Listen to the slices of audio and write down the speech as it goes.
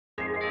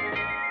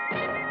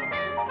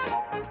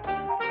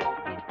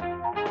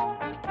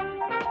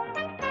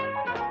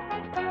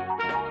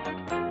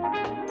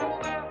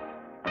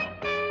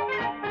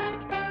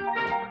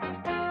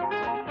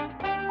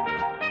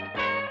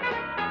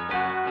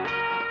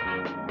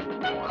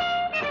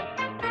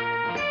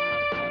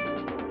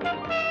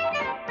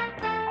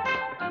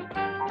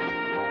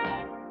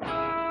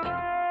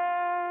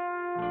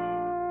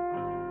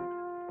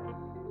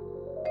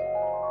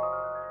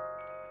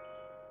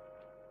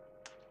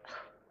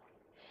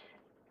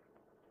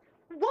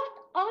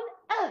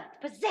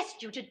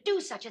possessed you to do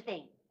such a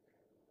thing?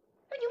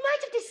 And you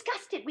might have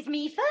discussed it with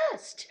me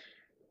first.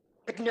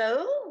 But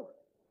no.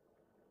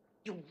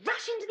 You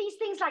rush into these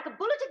things like a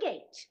bull at a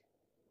gate.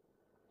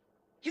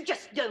 You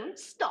just don't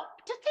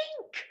stop to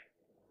think.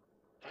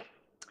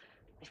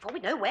 Before we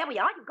know where we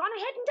are, you've gone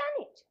ahead and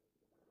done it.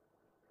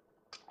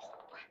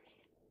 Oh,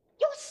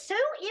 you're so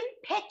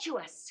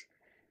impetuous.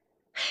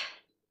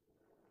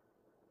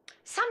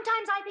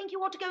 Sometimes I think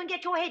you ought to go and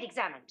get your head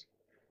examined.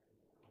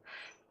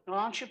 Well,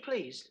 aren't you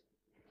pleased?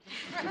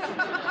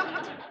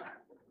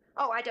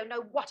 Oh, I don't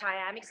know what I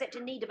am except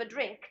in need of a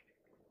drink.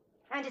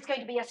 And it's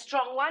going to be a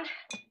strong one.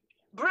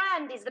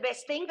 Brandy's the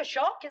best thing for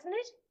shock, isn't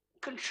it?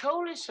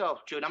 Control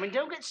yourself, June. I mean,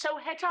 don't get so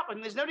het up,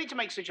 and there's no need to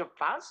make such a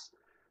fuss.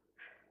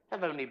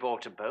 I've only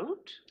bought a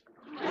boat.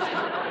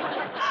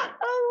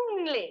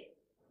 Only?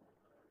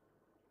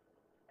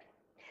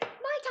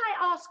 Might I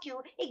ask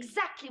you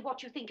exactly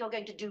what you think you're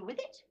going to do with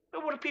it?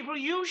 But what do people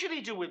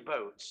usually do with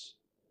boats?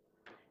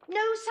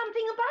 Know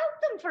something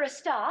about them for a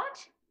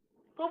start.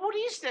 Well, what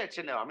is there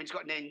to know? I mean, it's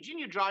got an engine,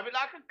 you drive it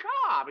like a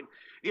car. I mean,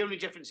 the only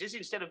difference is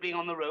instead of being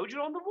on the road,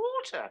 you're on the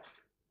water.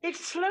 It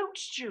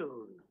floats,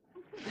 June.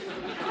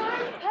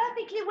 I'm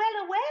perfectly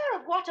well aware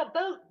of what a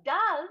boat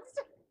does,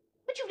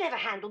 but you've never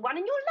handled one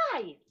in your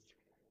life,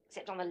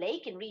 except on the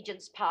lake in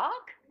Regent's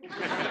Park.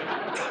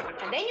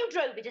 And then you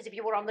drove it as if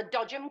you were on the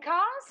Dodgem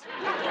cars.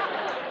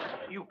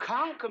 You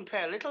can't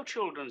compare a little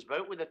children's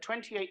boat with a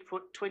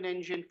 28-foot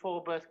twin-engine,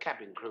 four-berth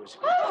cabin cruiser.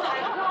 Oh, my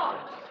God.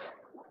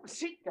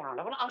 Sit down,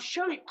 I'll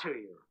show it to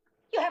you.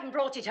 You haven't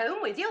brought it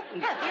home with you,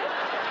 have you?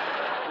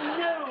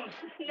 No.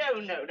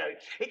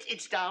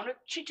 It's down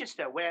at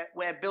Chichester,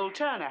 where Bill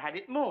Turner had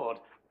it moored.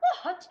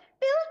 What?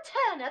 Bill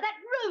Turner, that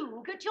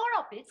rogue at your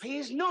office? He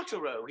is not a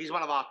rogue. He's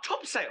one of our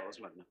top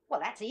salesmen. Well,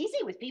 that's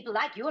easy with people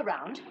like you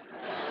around.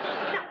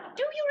 Now,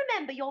 do you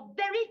remember your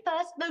very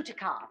first motor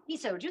car? He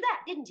sold you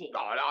that, didn't he?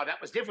 Oh, no,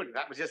 that was different.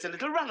 That was just a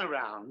little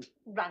runaround.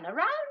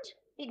 Runaround?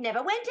 It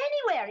never went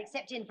anywhere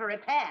except in for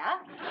repair.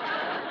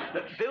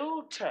 But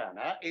Bill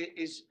Turner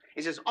is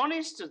as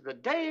honest as the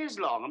day is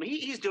long. I mean,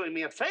 he's doing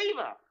me a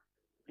favor.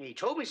 He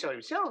told me so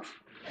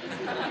himself.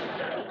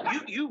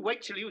 You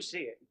wait till you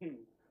see it.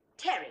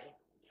 Terry,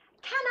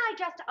 can I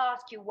just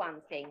ask you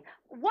one thing?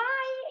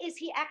 Why is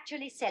he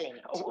actually selling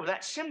it? Oh, well,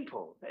 that's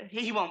simple.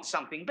 He wants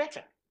something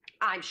better.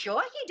 I'm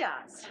sure he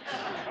does.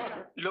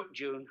 Look,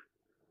 June,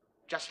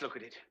 just look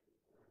at it.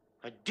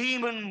 A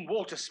demon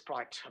water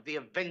sprite of the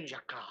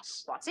Avenger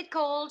class. What's it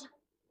called?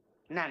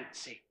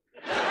 Nancy.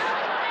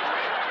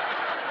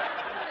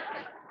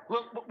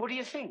 Well, what do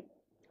you think?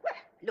 Well,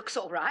 looks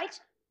all right.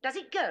 Does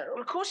it go?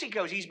 Well, of course it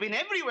goes. He's been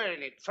everywhere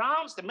in it.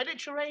 France, the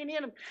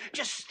Mediterranean.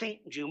 Just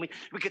think, June, we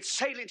could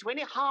sail into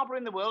any harbour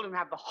in the world and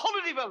have the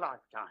holiday of a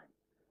lifetime.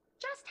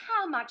 Just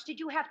how much did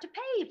you have to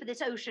pay for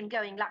this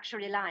ocean-going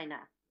luxury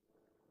liner?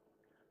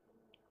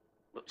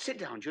 Well, sit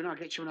down, June. I'll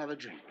get you another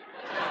drink.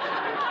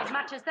 As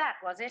much as that,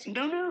 was it?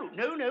 No.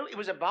 It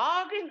was a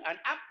bargain, an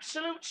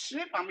absolute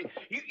snip. I mean,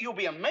 you'll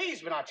be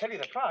amazed when I tell you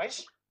the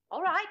price.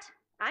 All right.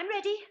 I'm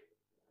ready.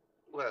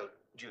 Well,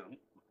 June,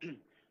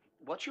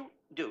 what you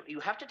do, you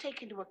have to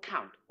take into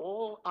account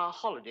all our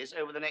holidays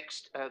over the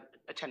next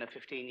 10 or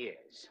 15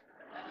 years.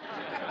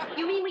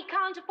 You mean we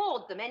can't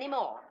afford them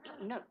anymore?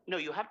 No,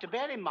 you have to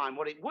bear in mind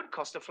what it would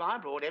cost to fly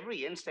abroad every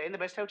year and stay in the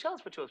best hotels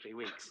for 2 or 3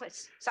 weeks. Well,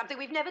 it's something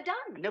we've never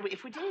done. No, but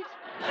if we did.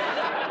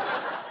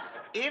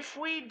 If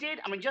we did,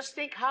 I mean, just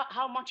think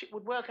how much it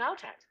would work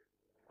out at.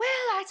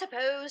 Well, I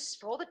suppose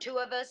for the two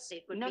of us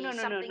it would be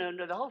something...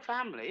 No, the whole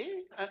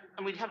family.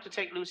 And we'd have to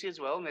take Lucy as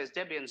well, and there's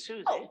Debbie and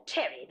Susie. Oh,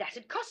 Terry,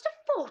 that'd cost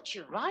a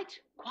fortune.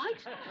 Right,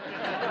 quite.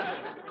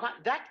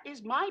 That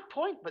is my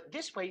point, but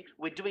this way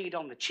we're doing it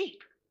on the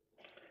cheap.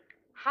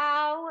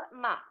 How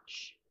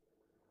much?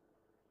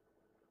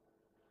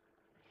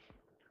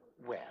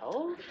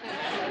 Well,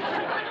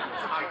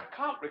 I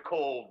can't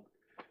recall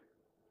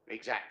the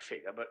exact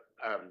figure, but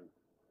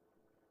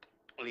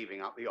leaving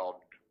out the odd,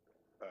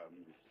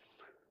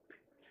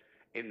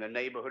 in the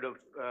neighborhood of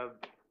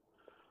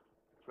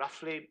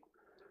roughly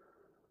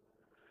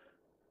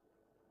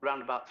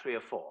round about 3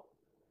 or 4.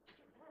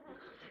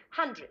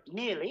 100.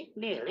 Nearly.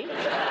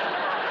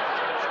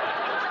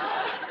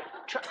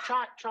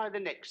 Try the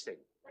next thing.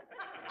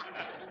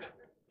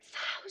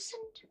 1,000?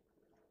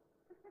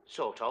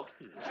 Sort of.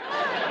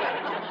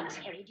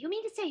 Terry, do you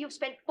mean to say you've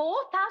spent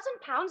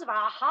 £4,000 of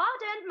our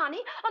hard-earned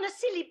money on a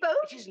silly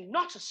boat? It is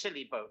not a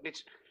silly boat.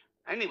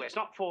 Anyway, it's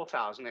not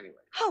 4,000 anyway.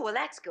 Oh, well,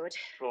 that's good.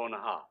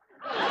 4.5.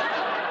 Terry,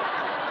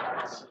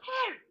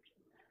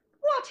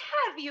 what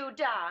have you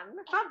done?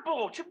 I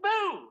bought a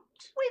boat.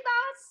 With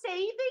our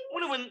savings?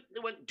 Well, they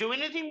wouldn't do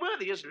anything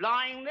worthy, just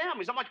lying there. I mean,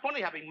 there's not much point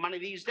in having money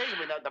these days. I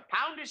mean, the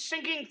pound is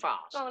sinking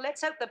fast. Oh,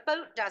 let's hope the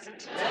boat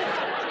doesn't.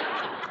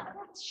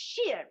 That's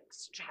sheer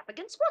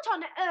extravagance. What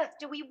on earth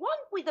do we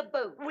want with a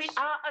boat? We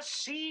are a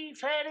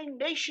seafaring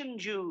nation,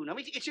 June. I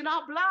mean, it's in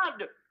our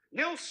blood.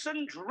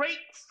 Nelson,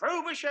 Drake,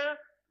 Frobisher.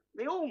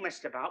 They all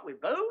messed about with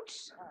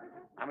boats.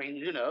 I mean,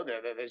 you know,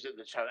 there's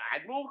Sir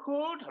Admiral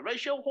Hood,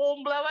 Horatio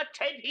Hornblower,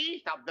 Ted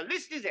Heath. The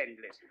list is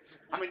endless.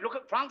 I mean, look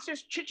at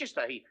Francis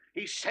Chichester.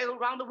 He sailed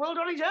round the world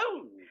on his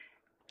own.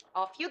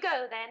 Off you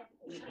go, then.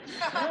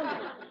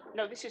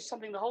 No, this is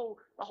something all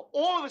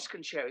of us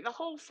can share, the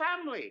whole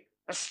family.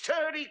 A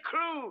sturdy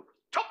crew.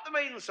 Top the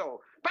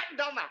mainsail, batten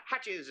down the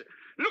hatches.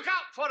 Look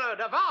out for a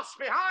avast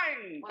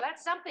behind. Well,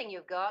 that's something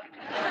you've got.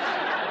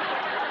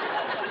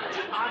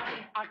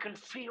 I can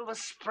feel the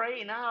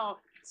spray now.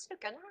 So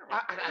can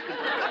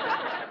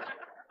I.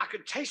 I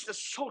can taste the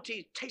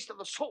salty taste of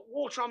the salt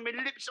water on my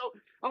lips.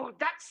 Oh,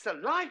 that's the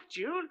life,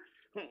 June.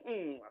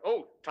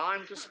 Oh,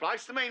 time to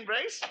splice the main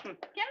brace. Can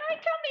I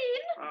come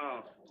in?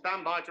 Oh,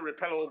 stand by to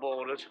repel all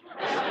boarders.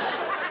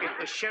 It's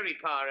the sherry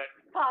pirate.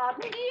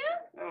 Pardon, dear?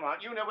 All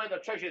right, you know where the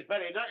treasure's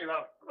buried, don't you,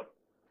 love?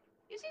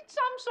 Is it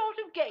some sort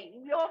of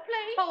game you're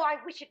playing? Oh, I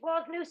wish it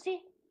was,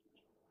 Lucy.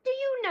 Do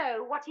you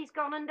know what he's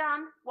gone and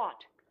done?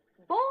 What?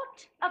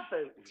 Bought a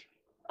boat.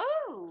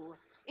 Oh,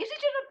 is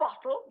it in a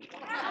bottle?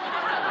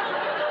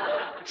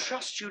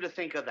 Trust you to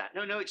think of that.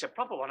 No, it's a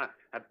proper one, a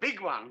big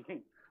one.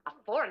 A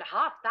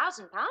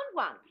 £4,500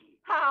 one.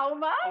 How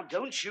much? Oh,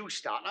 don't you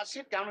start. Now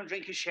sit down and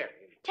drink your sherry.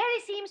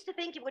 Terry seems to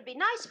think it would be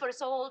nice for us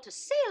all to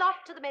sail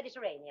off to the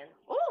Mediterranean.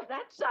 Oh,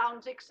 that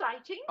sounds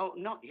exciting. Oh,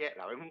 not yet,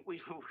 love.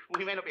 We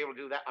may not be able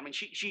to do that. I mean,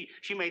 she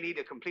may need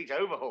a complete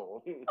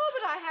overhaul. Oh,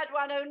 but I had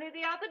one only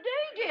the other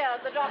day, dear.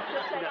 The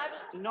doctor said I was...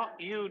 Not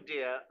you,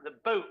 dear. The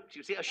boat.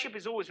 You see, a ship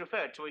is always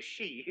referred to as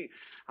she.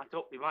 I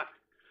thought we might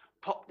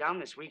pop down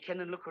this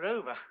weekend and look her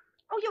over.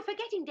 Oh, you're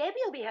forgetting Debbie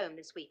will be home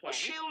this weekend. Well,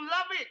 she'll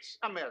love it.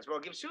 I may as well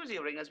give Susie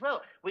a ring as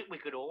well. We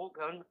could all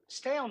go and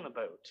stay on the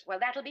boat. Well,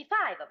 that'll be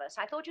 5 of us.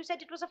 I thought you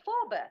said it was a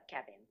 4-berth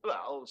cabin.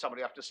 Well,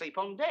 somebody have to sleep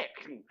on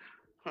deck.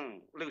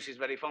 Lucy's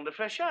very fond of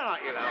fresh air,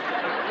 aren't you, love?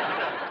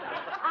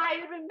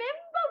 I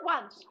remember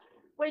once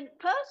when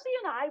Percy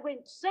and I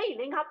went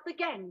sailing up the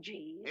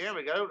Ganges. Here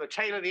we go, the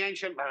tale of the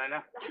ancient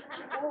mariner.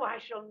 Oh, I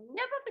shall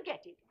never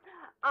forget it.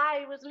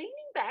 I was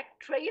leaning back,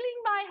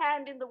 trailing my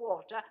hand in the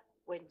water,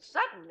 when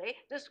suddenly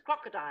this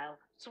crocodile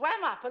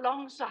swam up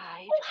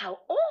alongside. Oh, how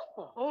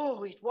awful.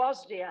 Oh, it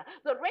was, dear.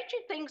 The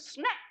wretched thing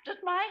snapped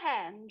at my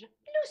hand.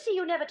 Lucy,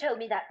 you never told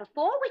me that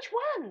before. Which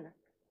one?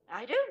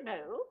 I don't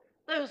know.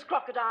 Those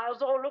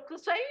crocodiles all look the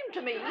same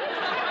to me.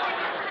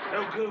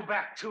 They'll go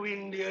back to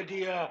India,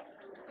 dear.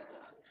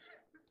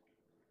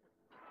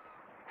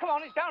 Come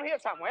on, it's down here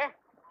somewhere.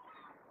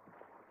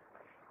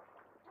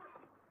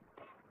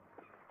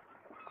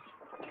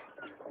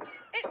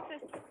 It's a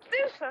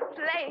super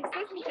place,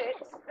 isn't it?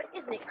 But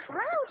isn't it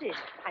crowded?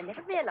 I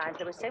never realized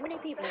there were so many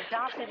people who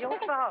danced with your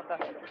father.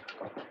 Golly,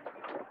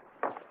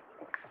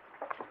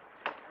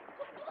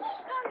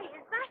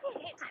 is that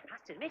it? I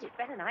must admit, it's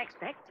better than I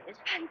expected.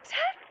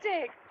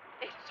 Fantastic.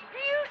 It's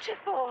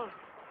beautiful.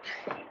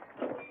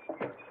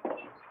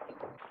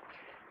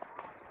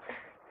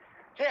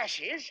 There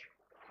she is.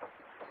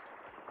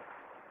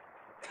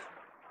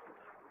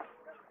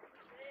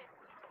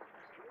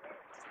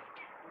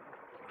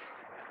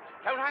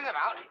 Don't hang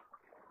about.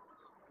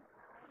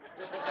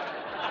 Isn't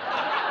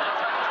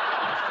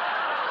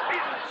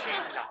she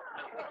lovely?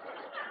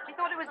 I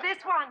thought it was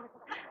this one.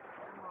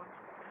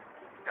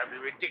 Don't be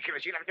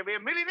ridiculous. You'd have to be a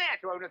millionaire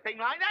to own a thing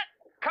like that.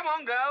 Come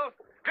on, girls.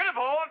 Get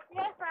aboard.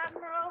 Yes,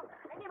 Admiral.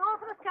 Any more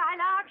for the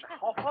Skylark?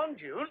 Hop on,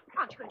 June.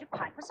 Aren't you going to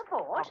pipe for I'll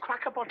support?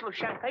 crack a bottle of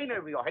champagne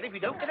over your head if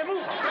you don't get a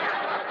move on.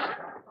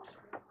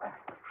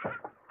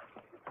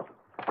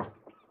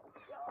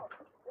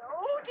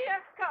 Oh,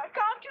 dear.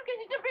 Can't you get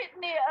it a bit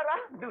nearer?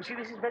 Lucy,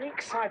 this is very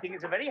exciting.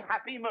 It's a very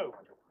happy moment.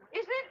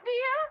 Is it,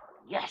 dear?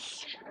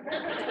 Yes.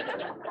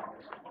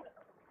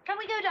 Can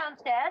we go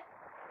downstairs?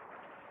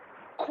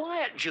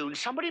 Quiet, June.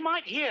 Somebody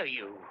might hear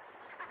you.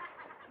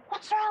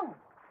 What's wrong?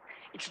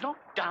 It's not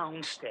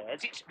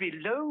downstairs. It's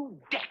below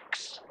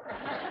decks.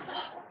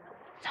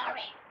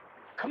 Sorry.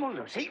 Come on,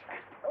 Lucy.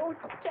 Oh,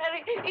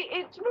 Terry,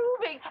 it's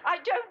moving. I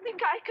don't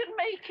think I can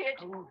make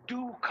it. Oh,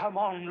 do come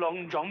on,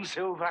 Long John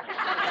Silver.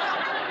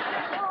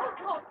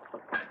 Oh,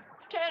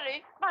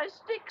 Terry, my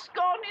stick's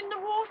gone in the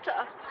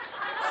water.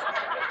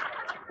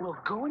 Well,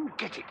 go and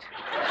get it.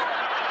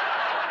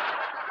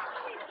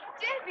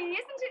 Debbie,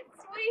 isn't it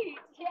sweet?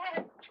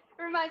 Yes.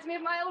 It reminds me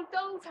of my old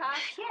doll's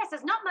house. Yes,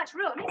 there's not much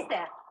room, is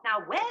there?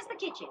 Now, where's the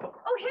kitchen?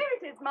 Oh, here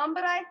it is, Mum,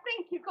 but I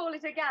think you call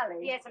it a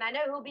galley. Yes, and I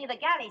know who'll be the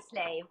galley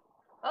slave.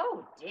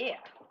 Oh, dear.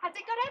 Has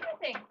it got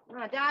everything?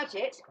 I doubt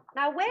it.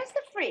 Now, where's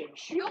the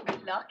fridge? You'll be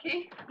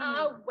lucky.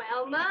 Oh,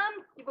 well,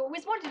 Mum, you've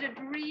always wanted a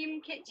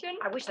dream kitchen.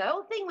 I wish the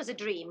whole thing was a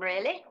dream,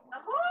 really.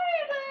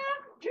 Ahoy there!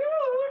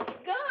 Jude!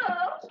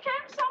 Girls,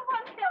 can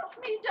someone help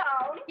me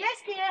down?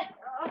 Yes, dear.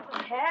 Oh,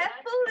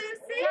 Careful,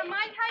 Lucy. Now,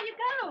 mind how you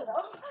go.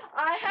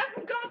 I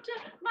haven't got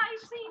my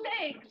sea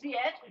legs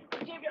yet.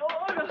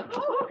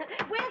 Oh,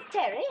 Where's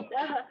Terry?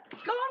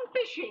 gone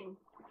fishing.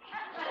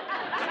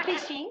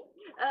 Fishing?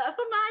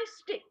 For my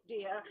stick,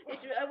 dear. It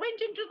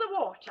went into the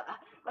water.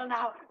 Well,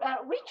 now,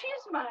 which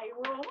is my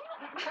room?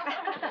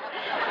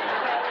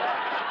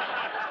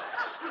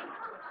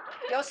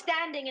 You're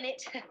standing in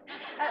it.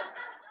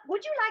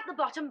 would you like the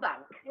bottom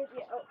bunk?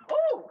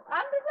 Oh,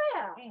 under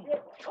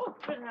there. Oh,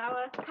 but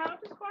how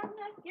does one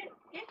get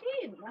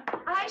in?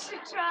 I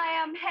should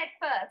try head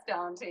first,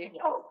 Auntie.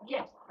 Oh,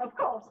 yes, of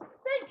course.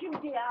 Thank you,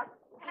 dear.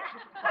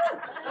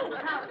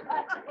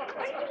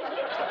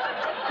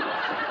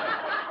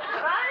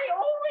 I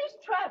always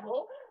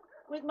travel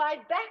with my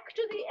back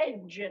to the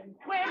engine.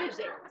 Where is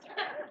it?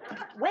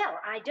 Well,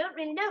 I don't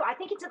really know. I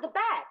think it's at the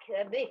back,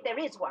 if there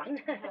is one.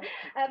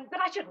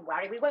 But I shouldn't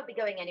worry. We won't be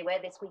going anywhere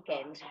this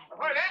weekend.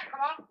 Right there,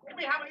 come on. Give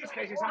me half of these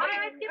cases, somebody.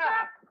 I give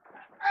up.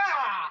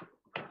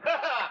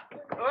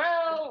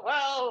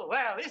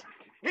 Well.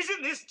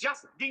 Isn't this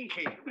just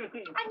dinky? I knew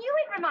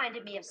it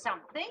reminded me of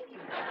something.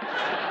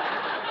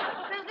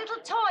 Those little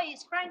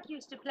toys Frank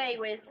used to play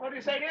with. What do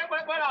you say, dear?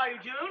 Where are you,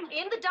 June?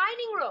 In the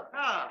dining room.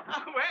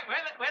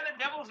 Where the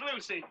devil's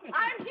Lucy?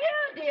 I'm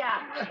here, dear.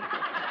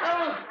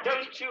 Oh,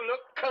 don't you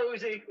look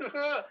cozy?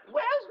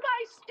 Where's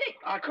my stick?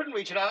 I couldn't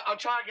reach it. I'll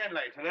try again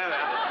later. There we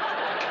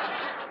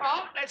are.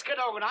 Well, let's get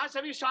organised.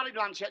 Have you started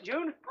lunch yet,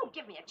 June? Oh,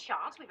 give me a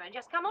chance. We've only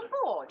just come on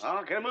board.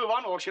 Okay, move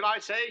on, or should I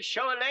say,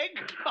 show a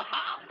leg?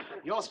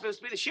 You're supposed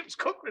to be the ship's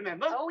cook,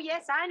 remember? Oh,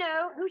 yes, I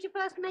know. Who's your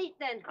first mate,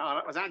 then? Oh,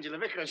 that was Angela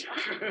Vickers.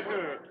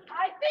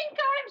 I think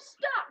I'm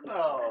stuck.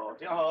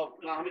 Oh,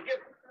 blimey.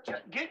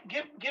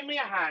 Give me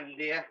a hand,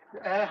 dear.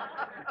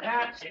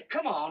 That's it.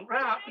 Come on,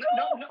 round.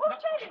 No.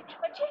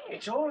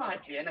 It's all right,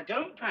 dear. Now,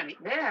 don't panic.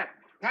 There.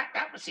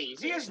 That was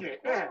easy, isn't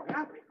it? There.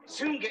 Now,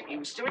 soon get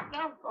used to it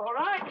now. All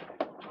right.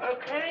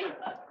 Okay.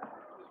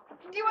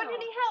 Do you want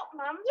any help,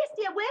 Mum? Yes,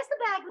 dear. Where's the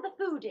bag with the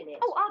food in it?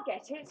 Oh, I'll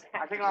get it.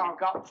 I think I'll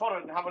go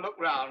forward and have a look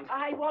round.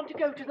 I want to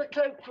go to the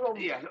cloakroom.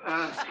 Yeah.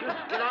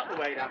 Get out the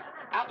way now.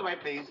 Out the way,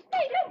 please.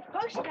 Hey,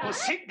 don't push Well, that.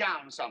 sit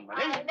down,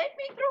 somebody. Let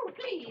me through,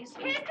 please.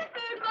 Here's the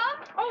food,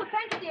 Mum. Oh,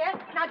 thanks, dear.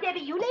 Now,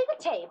 Debbie, you lay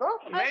the table.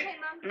 Okay,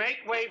 Mum.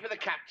 Make way for the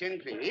captain,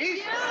 please. You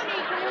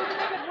need to lose a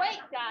bit of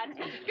weight, Dad.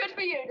 Good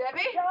for you,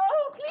 Debbie.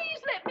 Oh,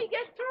 please let me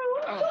get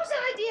through. Whose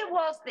idea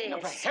was this? Now,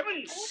 for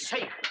heaven's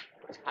sake.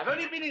 I've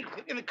only been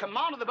in the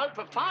command of the boat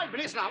for 5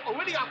 minutes now.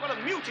 Already I've got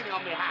a mutiny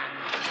on my hands.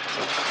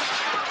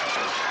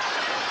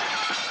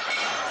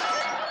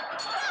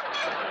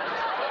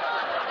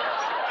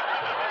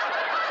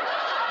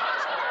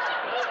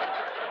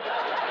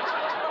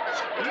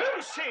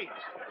 Lucy!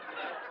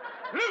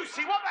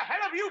 Lucy, what the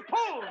hell have you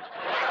pulled?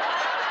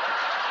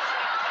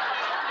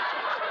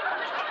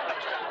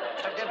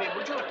 Debbie,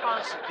 would you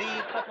pass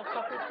the cup of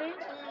coffee, please?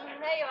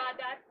 There you are,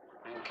 Dad.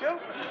 Thank you.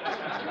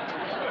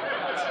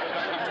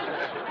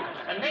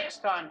 And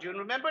next time, June,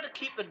 remember to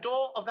keep the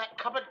door of that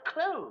cupboard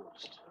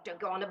closed. Don't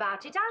go on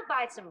about it. I'll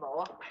buy some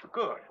more.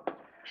 Good.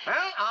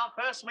 Well, our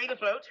first mate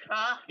afloat.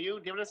 You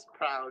did us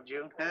proud,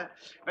 June.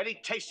 Very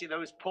tasty,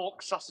 those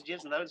pork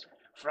sausages and those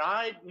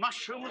fried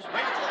mushrooms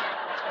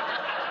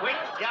went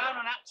down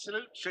an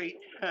absolute treat.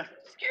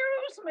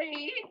 Excuse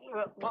me.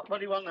 What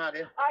do you want now,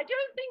 dear? I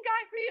don't think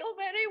I feel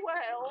very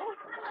well.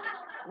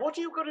 What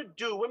are you going to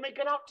do when we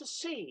get out to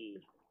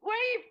sea?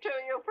 Wave to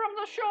you from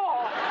the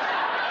shore.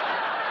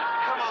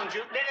 Come on,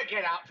 June, let her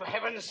get out, for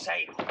heaven's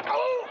sake.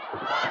 Oh!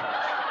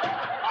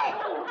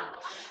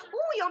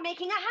 Oh, you're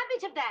making a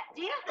habit of that,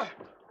 dear.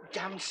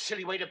 Damn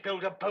silly way to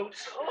build a boat.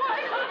 Oh,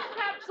 I must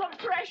have some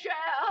fresh air.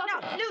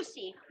 Now,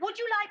 Lucy, would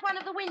you like one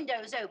of the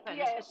windows opened?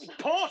 Yes.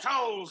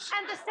 Portholes!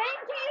 And the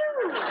same to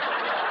you.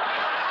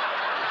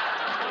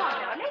 Come on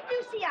now, let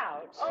Lucy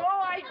out.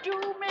 Oh, I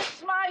do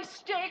miss my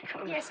stick.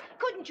 Yes,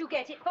 couldn't you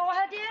get it for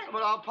her, dear?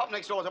 Well, I'll pop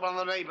next door to one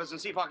of the neighbours and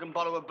see if I can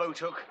borrow a boat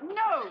hook.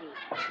 No,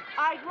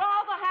 I'd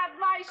rather have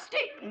my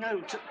stick.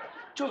 No,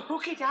 to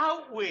hook it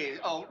out with.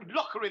 Oh,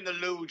 lock her in the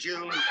loo,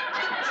 June.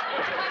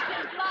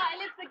 Fly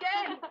lives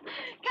again.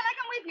 Can I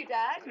come with you,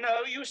 Dad?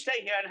 No, you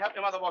stay here and help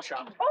your mother wash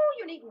up. Oh,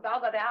 you needn't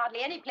bother. There are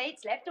hardly any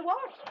plates left to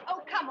wash.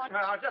 Oh, come on.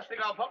 Well, I just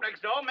think I'll pop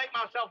next door and make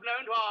myself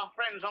known to our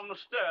friends on the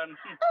stern.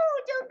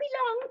 Oh, don't be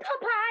long,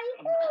 Popeye.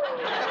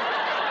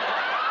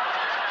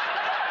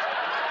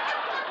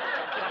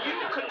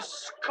 You can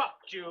scuff,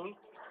 June.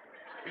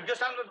 You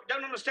just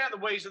don't understand the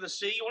ways of the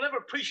sea. You'll never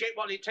appreciate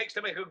what it takes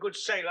to make a good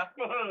sailor.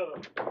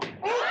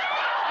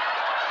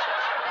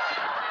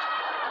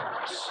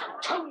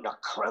 Stone the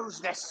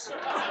crow's nest.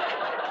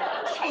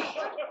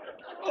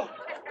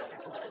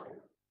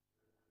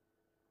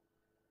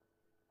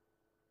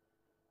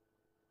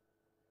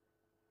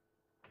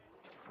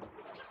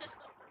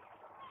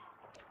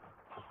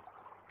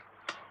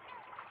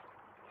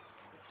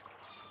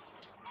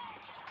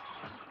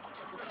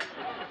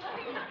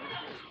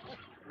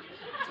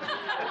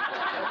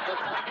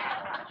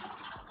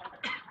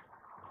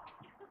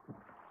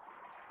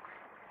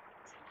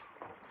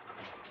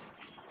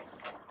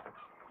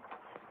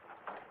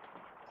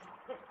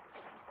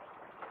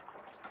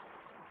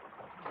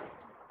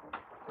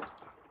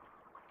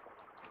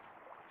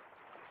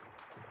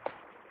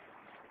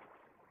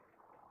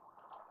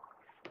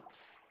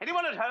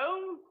 Anyone at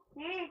home?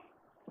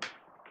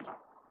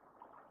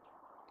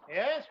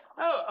 Yes?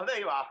 Oh, there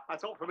you are. I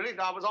thought for a minute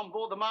I was on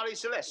board the Marie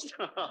Celeste.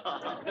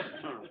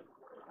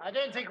 I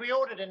don't think we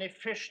ordered any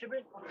fish, did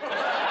we?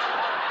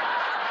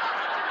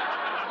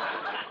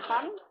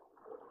 Pardon?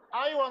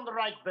 Are you on the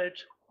right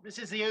boat? This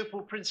is the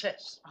Opal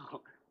Princess.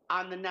 Oh,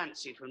 I'm the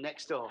Nancy from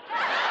next door.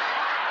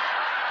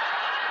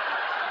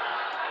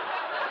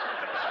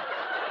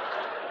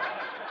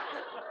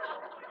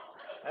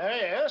 Oh,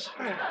 yes.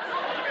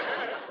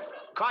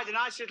 Quite a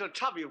nice little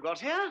tub you've got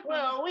here.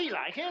 Well, we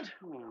like it.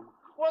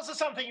 Was there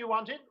something you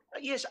wanted?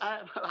 Yes,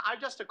 I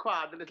just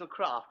acquired the little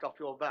craft off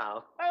your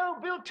bow. Oh,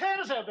 Bill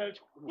Turner's our boat.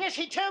 Yes,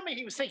 he told me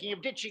he was thinking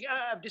of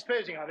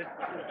disposing of it.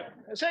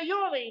 So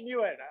you're the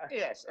new owner?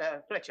 Yes,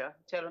 Fletcher,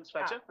 Terence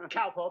Fletcher.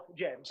 Cowpop,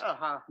 James. Oh,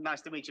 how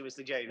nice to meet you,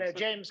 Mr. James.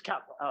 James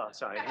Cowpop. Oh,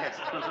 sorry, yes.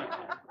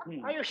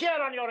 Are you here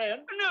on your own?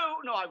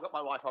 No, I've got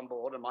my wife on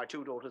board and my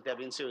two daughters,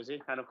 Debbie and Susie,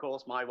 and, of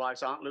course, my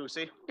wife's Aunt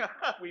Lucy.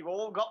 We've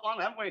all got one,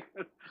 haven't we?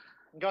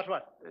 Got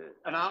what?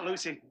 An Aunt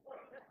Lucy.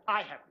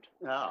 I haven't.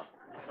 Oh,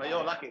 well,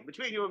 you're lucky.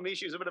 Between you and me,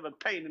 she's a bit of a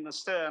pain in the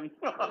stern.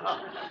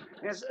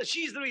 Yes,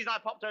 she's the reason I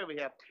popped over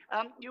here.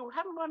 You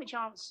haven't by any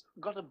chance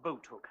got a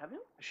boat hook, have you?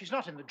 She's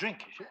not in the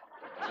drink, is she?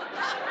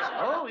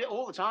 Oh, yeah,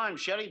 all the time.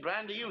 Sherry,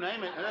 brandy, you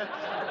name it.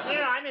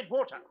 Yeah, I meant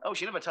water. Oh,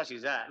 she never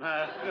touches that.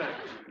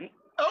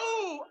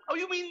 Oh,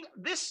 you mean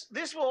this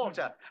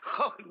water?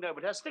 Oh, no,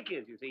 but her stick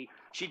is, you see.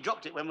 She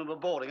dropped it when we were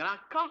boarding, and I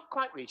can't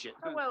quite reach it.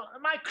 Oh, well,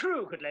 my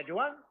crew could lend you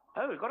one.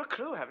 Oh, you've got a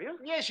clue, have you?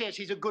 Yes,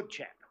 he's a good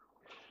chap.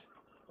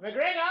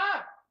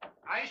 McGregor!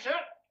 Aye, sir.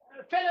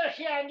 A fellow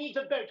here needs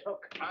a boat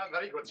hook. Ah,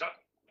 very good, sir.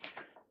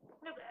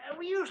 Look,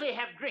 we usually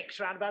have drinks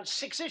around about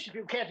 6-ish, if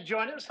you care to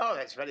join us. Oh,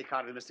 that's very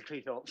kind of Mr.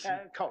 Cleethorpe.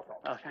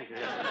 Colthorpe. Oh, thank you.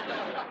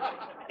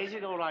 Is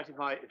it all right if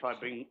I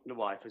bring the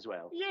wife as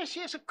well?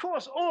 Yes, of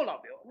course, all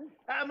of you.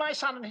 My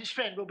son and his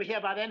friend will be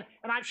here by then,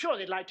 and I'm sure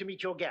they'd like to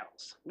meet your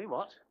gals. Me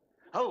what?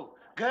 Oh,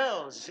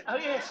 girls. Oh,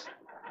 yes.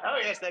 Oh,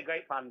 yes, they're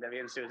great fun, Debbie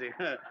and Susie.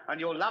 And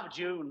you'll love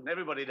June.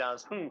 Everybody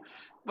does.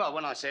 Well,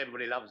 when I say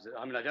everybody loves it,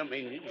 I mean, I don't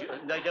mean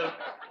they don't.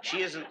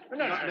 She isn't.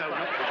 No.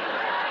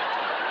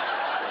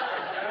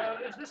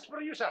 Is this for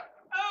you, sir?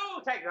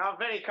 Oh, thank you. How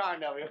very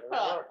kind of you.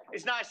 Oh,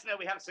 it's nice to know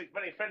we have such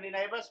very friendly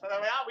neighbours. But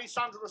there we are. We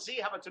sons of the sea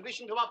have a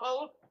tradition to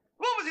uphold.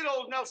 What was it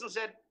old Nelson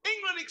said?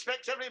 England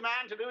expects every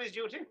man to do his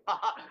duty.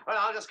 Well,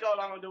 I'll just go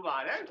along and do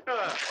mine, eh?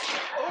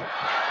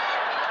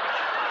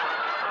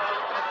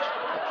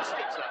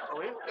 Sticks that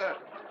for you.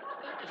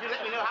 If you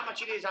let me know how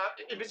much it is,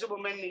 invisible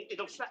mending, it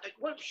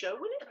won't show,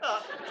 will it?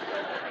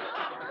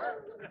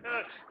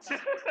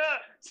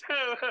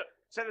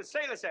 So the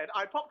sailor said,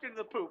 I popped into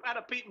the poop, had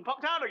a peep and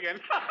popped out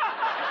again.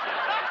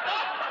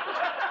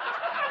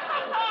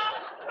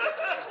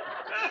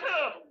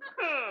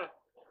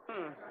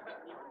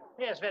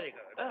 Yes, very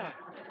good.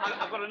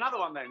 I've got another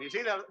one then. You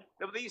see, there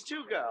were these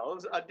two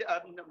girls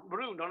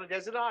marooned on a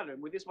desert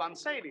island with this one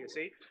sailor, you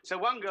see. So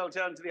one girl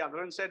turned to the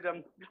other and said,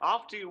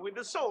 after you with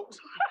the salt.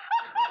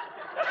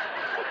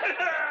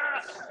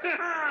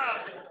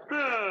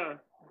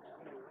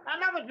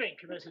 Another drink,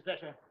 Mrs.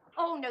 Fletcher.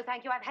 Oh, no,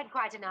 thank you. I've had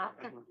quite enough.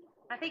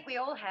 I think we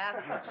all have.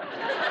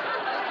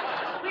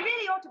 We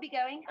really ought to be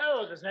going.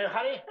 Oh, there's no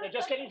hurry. They're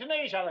just getting to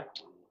know each other.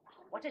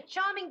 What a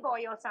charming boy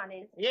your son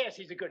is. Yes,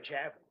 he's a good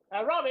chap.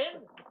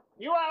 Robin,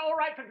 you are all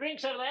right for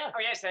drinks over there?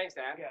 Oh, yes, thanks,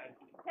 Dad. Good.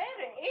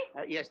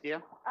 Terry, Yes,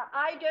 dear.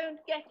 I don't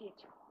get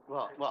it.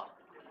 What?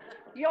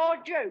 Your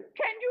joke.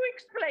 Can you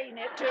explain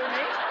it to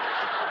me?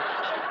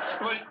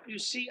 Well, you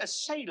see, a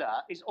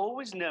sailor is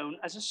always known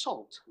as a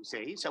salt, you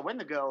see. So when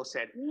the girl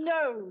said,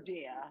 No,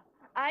 dear.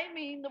 I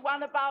mean the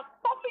one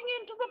about popping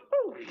into the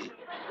pool.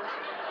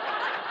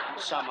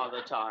 some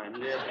other time,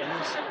 dear.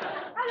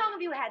 How long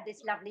have you had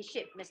this lovely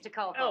ship, Mr.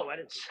 Colthorpe? Oh, well,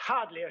 it's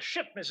hardly a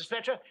ship, Mrs.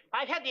 Fletcher.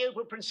 I've had the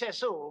Opal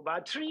Princess,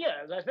 about 3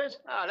 years, I suppose.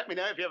 Let me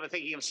know if you're ever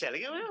thinking of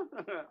selling it, will you?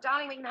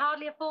 Darling, we can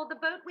hardly afford the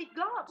boat we've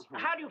got.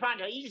 How do you find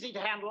her? Easy to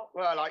handle?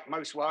 Well, like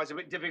most wives, a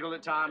bit difficult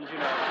at times, you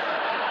know.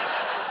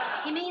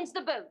 He means the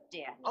boat,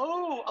 dear.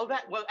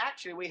 Well,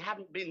 actually, we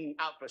haven't been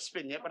out for a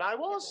spin yet, but I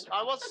was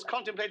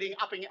contemplating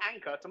upping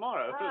anchor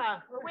tomorrow.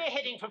 Well, we're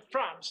heading for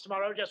France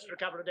tomorrow, just for a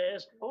couple of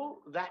days. Oh,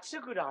 that's a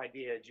good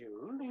idea,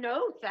 June.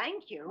 No,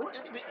 thank you.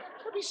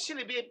 Don't be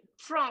silly.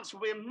 France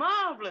will be a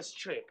marvellous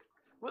trip.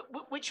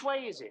 Which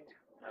way is it?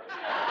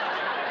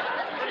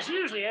 Well, it's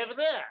usually over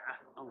there.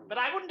 But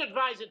I wouldn't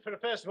advise it for a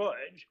first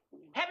voyage.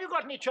 Have you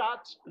got any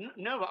charts?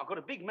 No, but I've got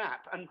a big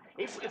map, and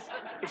if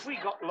we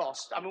got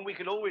lost, I mean, we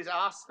could always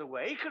ask the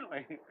way, couldn't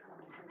we?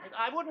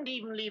 I wouldn't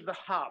even leave the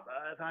harbour,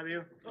 if I were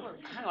you. Well,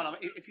 hang on, I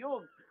mean, if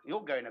you're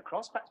going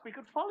across, perhaps we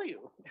could follow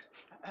you.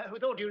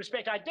 With all due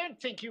respect, I don't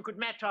think you could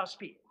match our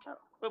speed.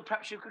 Well,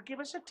 perhaps you could give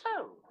us a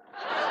tow.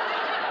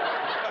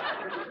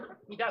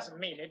 He doesn't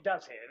mean it,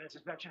 does he,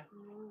 Mrs. Fletcher?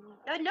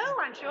 No,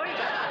 I'm sure he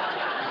does.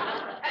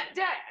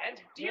 Dad,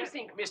 do you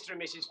think Mr.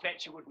 and Mrs.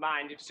 Fletcher would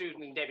mind if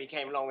Susan and Debbie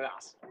came along with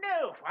us?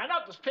 No, why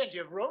not? There's plenty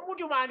of room. Would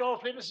you mind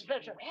awfully, Mrs.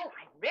 Fletcher? Well,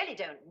 I really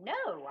don't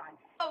know.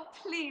 Oh,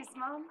 please,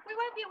 Mum. We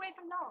won't be away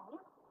for long.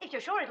 If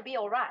you're sure it'll be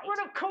all right.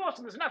 Well, of course,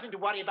 and there's nothing to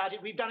worry about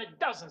it. We've done it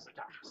dozens of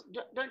times.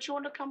 Don't you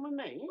want to come with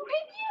me?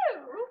 With you?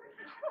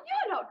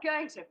 You're not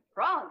going to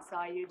France,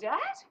 are you, Dad?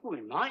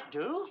 We might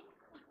do.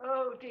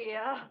 Oh,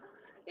 dear.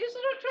 Is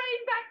there a train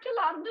back to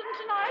London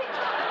tonight?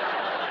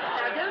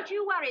 Now, don't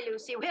you worry,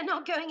 Lucy. We're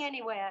not going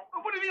anywhere.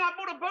 Well, what do you think I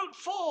bought a boat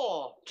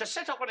for? To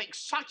set up on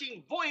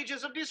exciting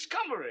voyages of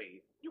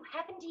discovery. You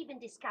haven't even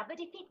discovered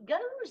if it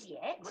goes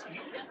yet.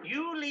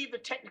 You leave the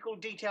technical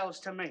details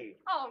to me.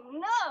 Oh,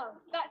 no.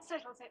 That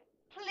settles it.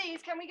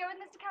 Please, can we go with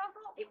Mr.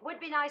 Calthorpe? It would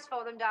be nice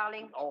for them,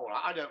 darling. Oh,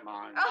 I don't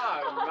mind.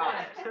 Oh,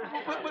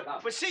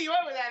 right. We'll see you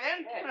over there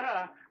then.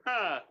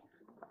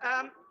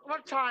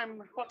 What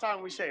time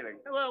are we sailing?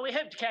 Well, we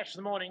hope to catch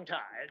the morning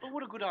tide. Oh,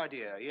 what a good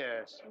idea,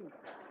 yes.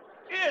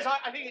 Yes,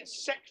 I think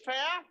it's set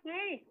fair.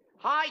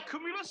 High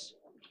cumulus.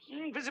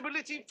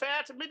 Visibility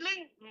fair to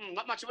middling.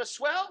 Not much of a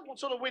swell. What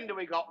sort of wind do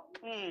we got?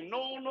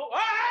 No. Ah!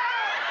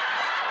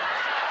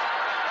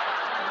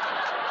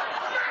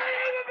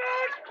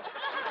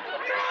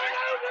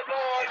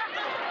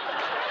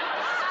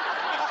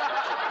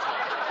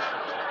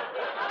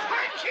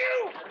 Thank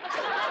you!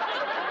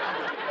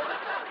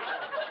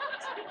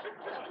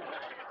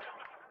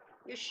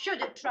 You should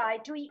have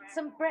tried to eat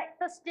some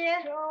breakfast, dear.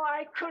 No,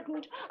 I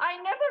couldn't. I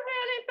never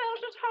really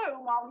felt at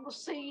home on the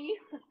sea.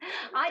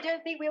 I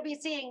don't think we'll be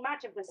seeing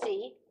much of the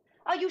sea.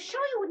 Are you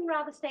sure you wouldn't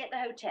rather stay at the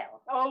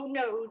hotel? Oh,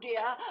 no,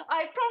 dear.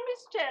 I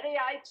promised Terry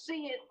I'd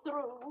see it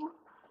through.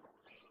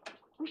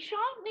 We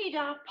shan't need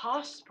our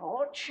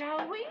passport,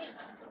 shall we?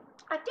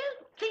 I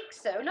don't think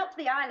so. Not to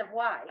the Isle of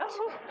Wight.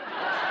 Oh.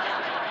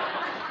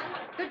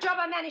 Good job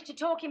I managed to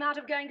talk him out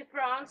of going to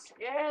France.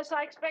 Yes,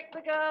 I expect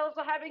the girls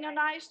are having a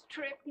nice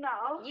trip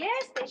now.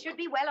 Yes, they should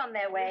be well on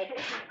their way.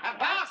 A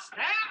pass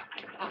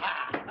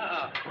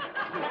now!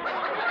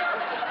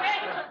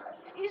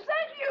 Is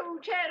that you,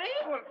 Terry?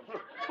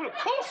 Well, of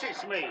course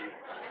it's me.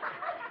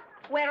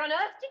 Where on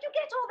earth did you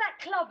get all that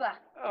clobber?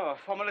 Oh,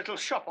 from a little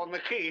shop on the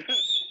quay.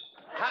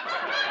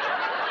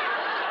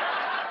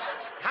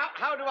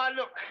 How do I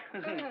look?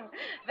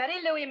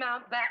 Very Louis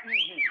Mountbatten.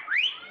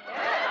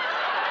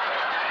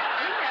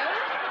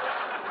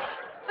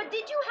 But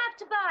did you have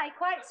to buy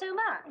quite so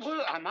much?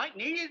 Well, I might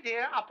need it,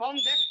 dear. Up on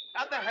deck,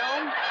 at the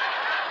helm.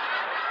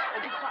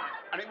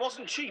 And it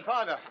wasn't cheap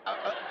either.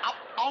 Up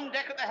on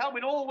deck at the helm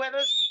in all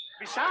weathers.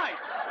 Besides,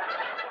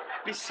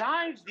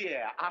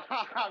 dear,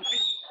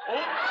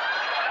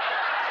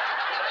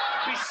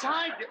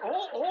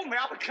 all my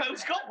other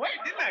clothes got wet,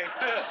 didn't they?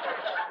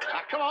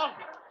 Now, come on.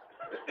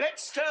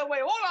 Let's stow away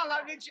all our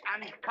luggage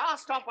and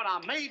cast off on our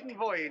maiden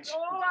voyage.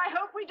 Oh, I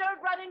hope we don't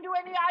run into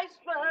any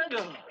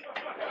icebergs.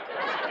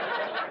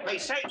 They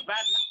say it's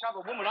bad luck to have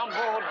a woman on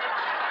board.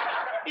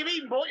 You've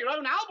even bought your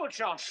own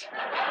albatross.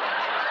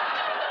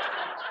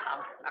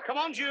 Now, come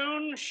on,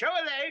 June. Show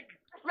a leg.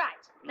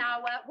 Right.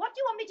 Now, what do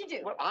you want me to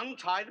do? Well,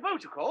 untie the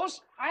boat, of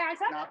course. Aye, aye,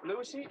 sir. Now,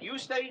 Lucy, you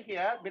stay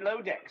here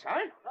below decks,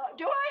 eh?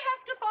 Do I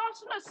have to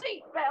fasten a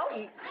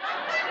seatbelt?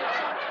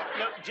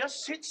 No,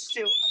 just sit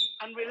still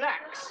and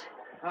relax.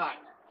 Right.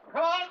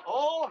 Come on,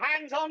 all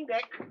hands on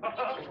deck.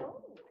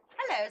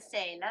 Hello,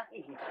 sailor.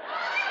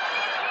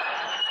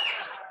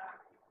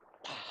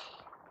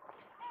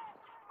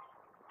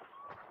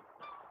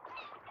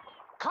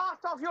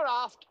 Cast off your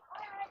aft.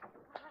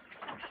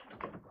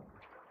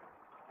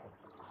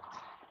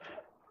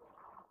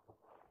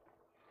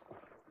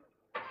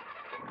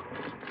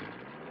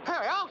 Here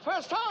we are,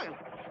 first time.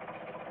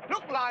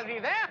 Look lively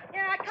there.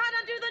 Yeah, I can't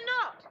undo the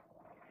knot.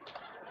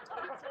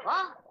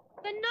 Huh?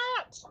 The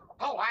knot.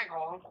 Oh, hang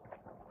on.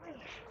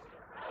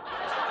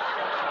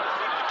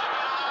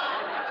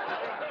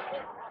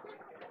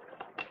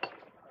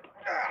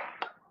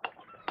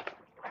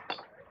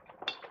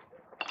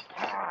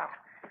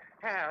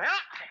 Here we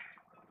are.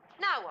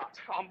 Now what?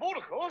 On board,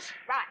 of course.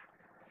 Right.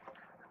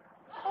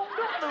 Oh,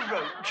 not the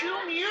rope,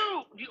 June.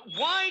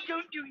 Why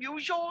don't you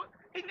use your...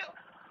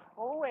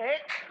 Oh,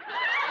 heck.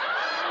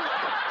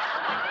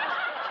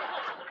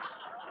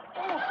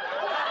 Oh,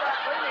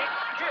 wait a minute.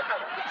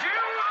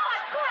 June!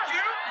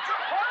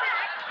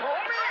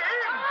 Pull me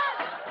in!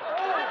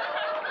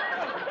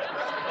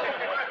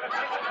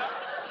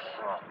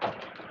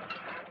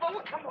 Oh,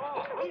 come on.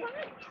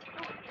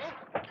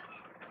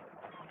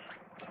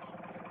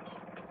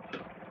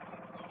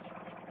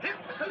 Here,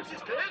 the coast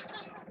is clear.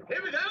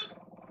 Here we go.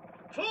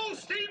 Full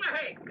steam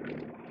ahead.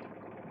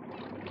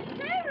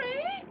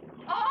 Terry,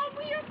 are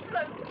we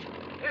afloat?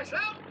 Yes,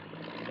 love.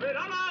 We're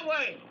on our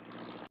way.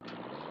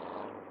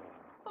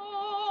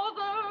 For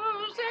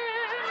those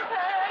in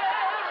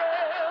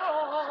peril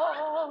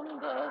on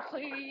the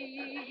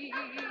sea.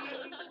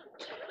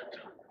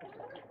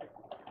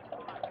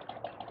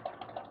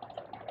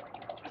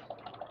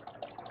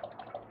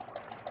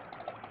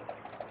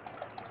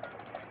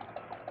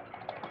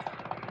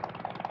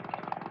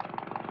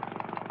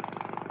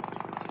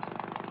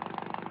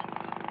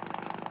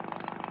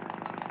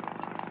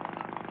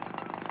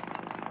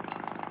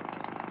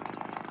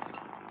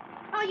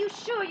 Are you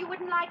sure you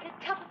wouldn't like a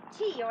cup of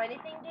tea or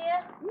anything,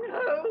 dear?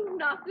 No,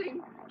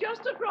 nothing.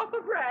 Just a drop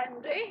of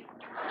brandy.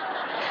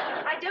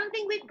 I don't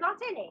think we've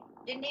got any.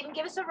 Didn't even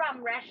give us a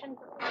rum ration.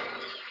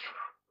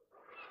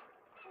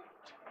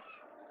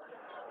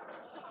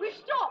 We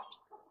stopped.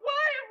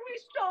 Why have we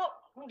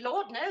stopped?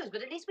 Lord knows,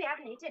 but at least we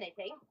haven't hit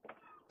anything.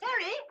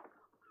 Terry,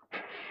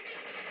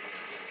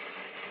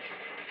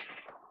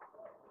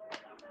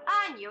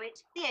 I knew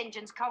it. The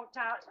engine's conked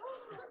out.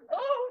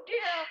 Oh,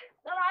 dear,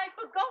 that I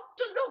forgot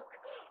to look.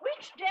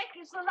 Which deck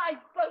is the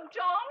lifeboat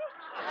on?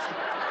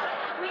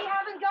 We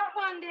haven't got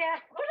one,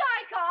 dear. But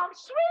I can't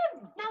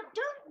swim. Now,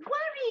 don't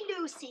worry,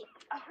 Lucy.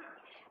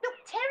 Look,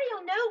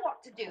 Terry'll know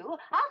what to do.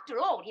 After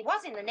all, he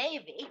was in the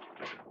Navy.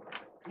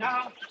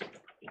 No,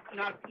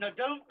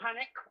 don't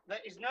panic.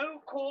 There is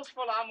no cause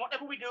for alarm.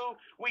 Whatever we do,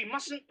 we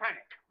mustn't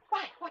panic.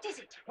 Why? What is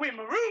it? We're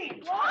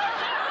marooned. What?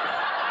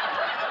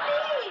 What do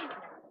you mean?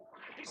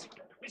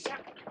 It's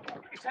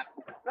that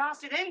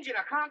blasted engine.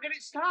 I can't get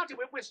it started.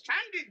 We're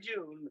stranded,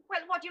 June.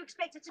 Well, what do you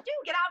expect us to do?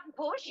 Get out and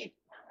push?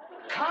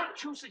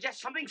 Can't you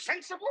suggest something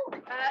sensible?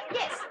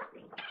 Yes.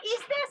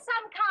 Is there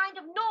some kind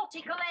of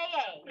nautical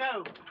AA?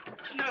 No,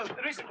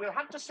 there isn't. We'll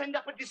have to send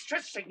up a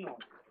distress signal.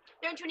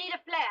 Don't you need a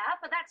flare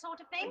for that sort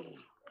of thing?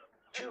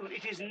 June,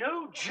 it is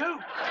no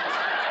joke.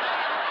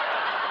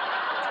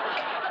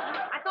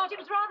 I thought it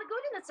was rather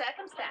good in the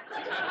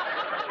circumstances.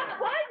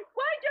 Why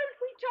don't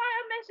we tie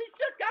a message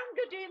to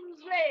Gunga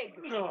Din's leg?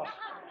 Oh,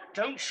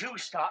 don't you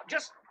start.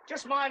 Just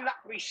my luck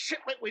we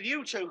shipwreck with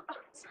you two. Oh,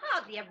 it's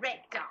hardly a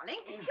wreck,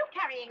 darling. You're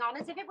carrying on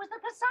as if it was the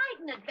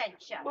Poseidon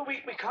adventure. Well,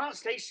 we can't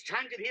stay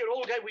stranded here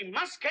all day. We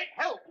must get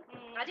help.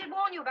 I did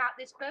warn you about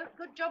this boat.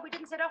 Good job we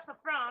didn't set off for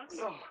France.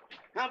 Oh,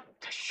 now,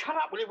 shut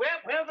up, will you?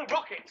 Where are the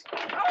rockets?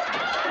 They're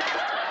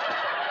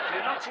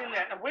not in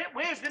there. Now,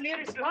 where's the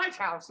nearest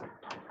lighthouse?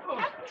 Oh.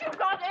 Haven't you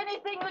got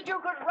anything that you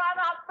could run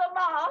up the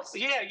mast?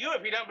 Yeah, you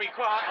if you don't be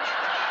quiet.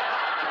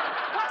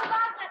 What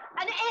about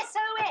an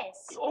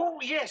SOS? Oh,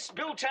 yes.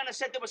 Bill Turner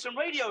said there was some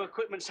radio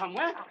equipment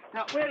somewhere.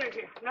 Now, where is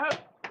it? No,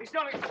 it's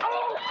not.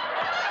 Oh!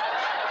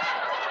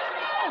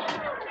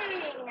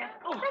 Darling,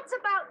 that's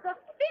about the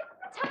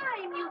 5th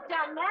time you've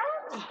done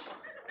that.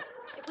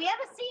 If we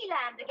ever see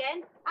land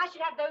again, I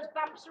should have those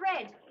bumps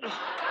red.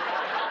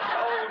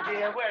 Oh,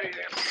 dear, where is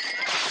it?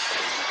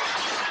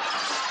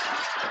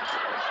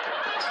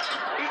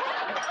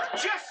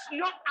 It's just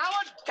not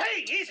our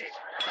day, is it?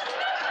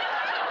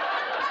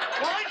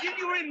 Why didn't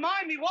you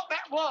remind me what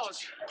that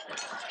was?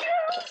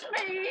 Excuse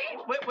me.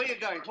 Where are you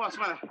going? What's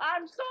the matter?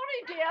 I'm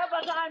sorry, dear,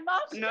 but I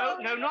must No,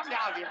 go. not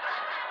now, dear.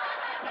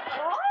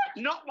 What?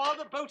 Not while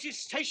the boat is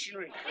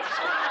stationary.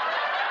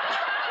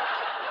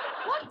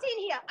 What's in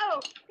here? Oh,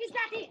 is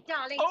that it,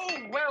 darling?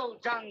 Oh, well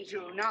done,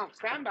 June. Now,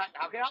 stand back.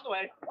 I'll get out of the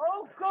way.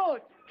 Oh,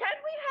 good. Can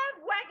we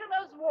have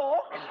Waggoner's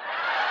Walk?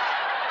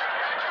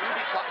 You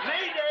be quiet.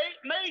 Mayday,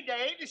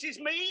 Mayday. This is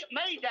me,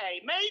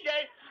 Mayday,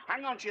 Mayday.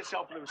 Hang on to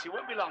yourself, Lucy.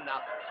 Won't be long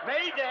now.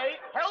 Mayday,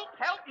 help,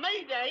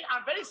 Mayday.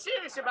 I'm very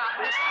serious about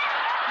this.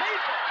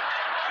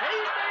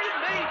 Mayday,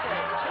 Mayday.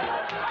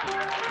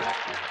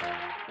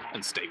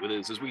 And stay with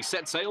us as we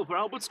set sail for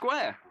Albert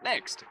Square.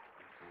 Next.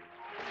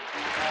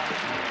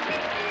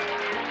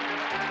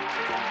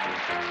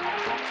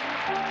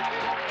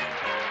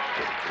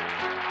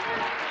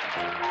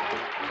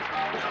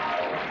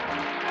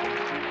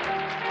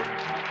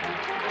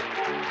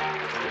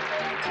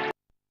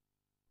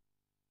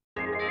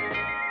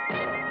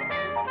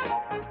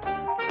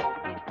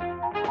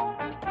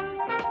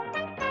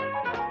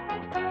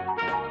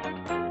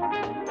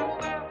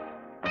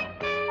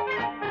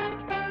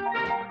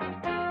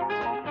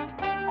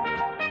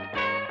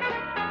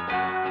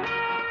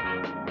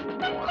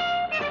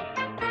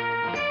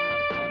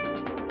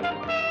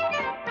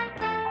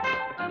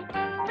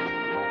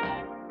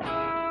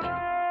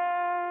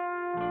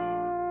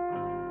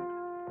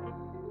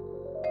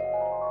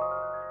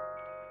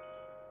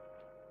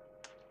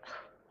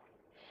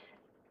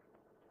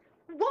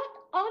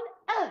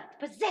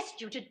 Possessed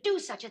you to do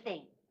such a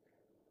thing?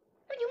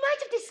 Well, you might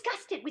have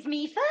discussed it with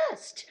me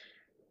first.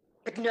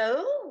 But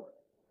no.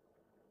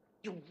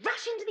 You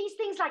rush into these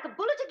things like a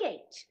bull at a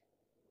gate.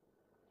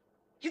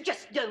 You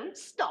just don't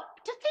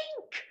stop to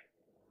think.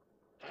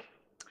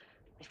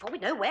 Before we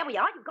know where we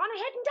are, you've gone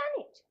ahead and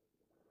done it.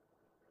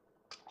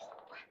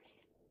 Oh,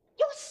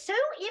 you're so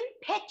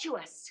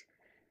impetuous.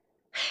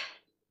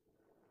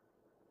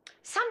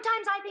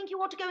 Sometimes I think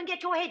you ought to go and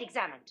get your head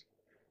examined.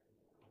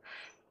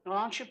 Well,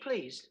 aren't you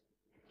pleased?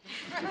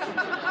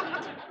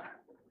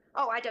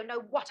 Oh, I don't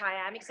know what I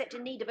am, except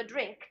in need of a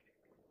drink.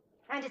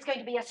 And it's going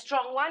to be a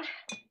strong one.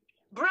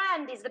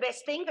 Brandy's the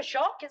best thing for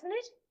shock, isn't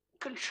it?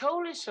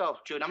 Control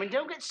yourself, June. I mean,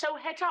 don't get so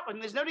het up, and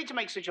there's no need to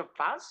make such a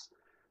fuss.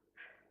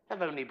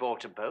 I've only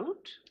bought a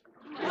boat.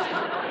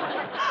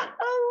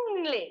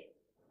 Only?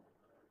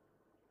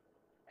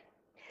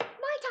 Might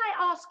I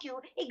ask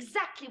you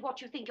exactly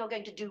what you think you're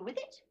going to do with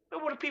it?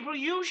 But what do people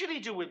usually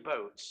do with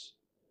boats?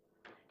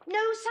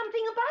 Know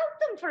something about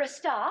them for a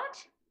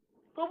start.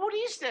 Well, what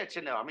is there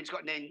to know? I mean, it's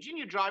got an engine,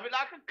 you drive it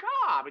like a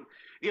car. I mean,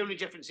 the only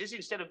difference is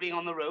instead of being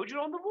on the road, you're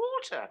on the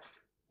water.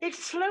 It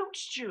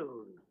floats,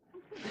 June.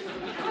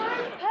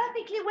 I'm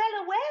perfectly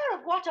well aware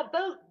of what a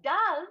boat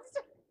does,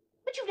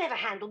 but you've never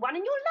handled one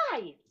in your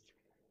life,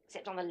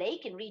 except on the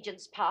lake in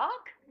Regent's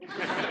Park.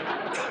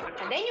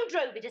 And then you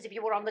drove it as if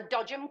you were on the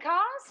Dodgem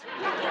cars.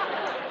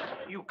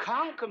 You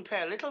can't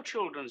compare little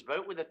children's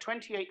boat with a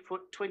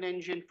 28-foot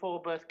twin-engine,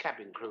 4-berth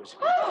cabin cruiser.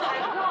 Oh, my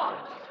God.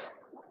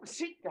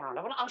 Sit down.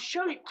 I'll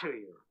show it to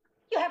you.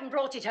 You haven't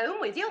brought it home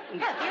with you,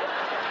 have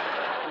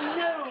you?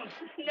 No.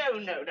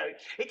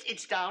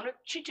 It's down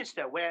at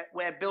Chichester,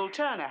 where Bill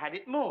Turner had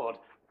it moored.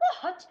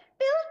 What?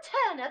 Bill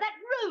Turner, that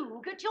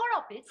rogue at your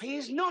office? He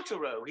is not a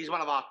rogue. He's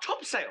one of our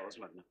top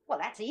salesmen. Well,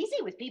 that's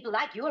easy with people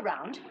like you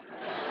around.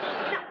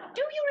 Now,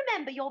 do you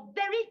remember your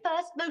very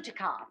first motor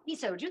car? He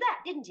sold you that,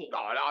 didn't he?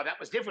 Oh, no, that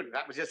was different.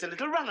 That was just a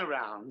little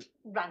runaround.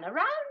 Run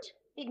around?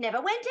 It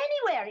never went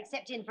anywhere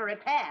except in for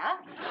repair.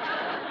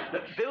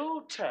 But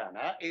Bill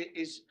Turner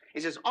is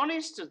as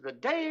honest as the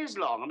day is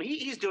long. I mean,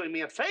 he's doing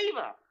me a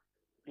favour.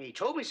 He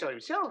told me so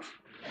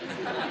himself.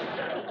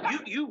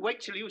 You wait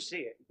till you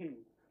see it.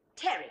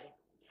 Terry,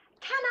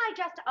 can I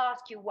just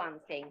ask you one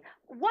thing?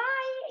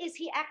 Why is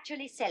he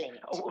actually selling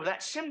it? Oh,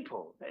 that's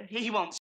simple. He wants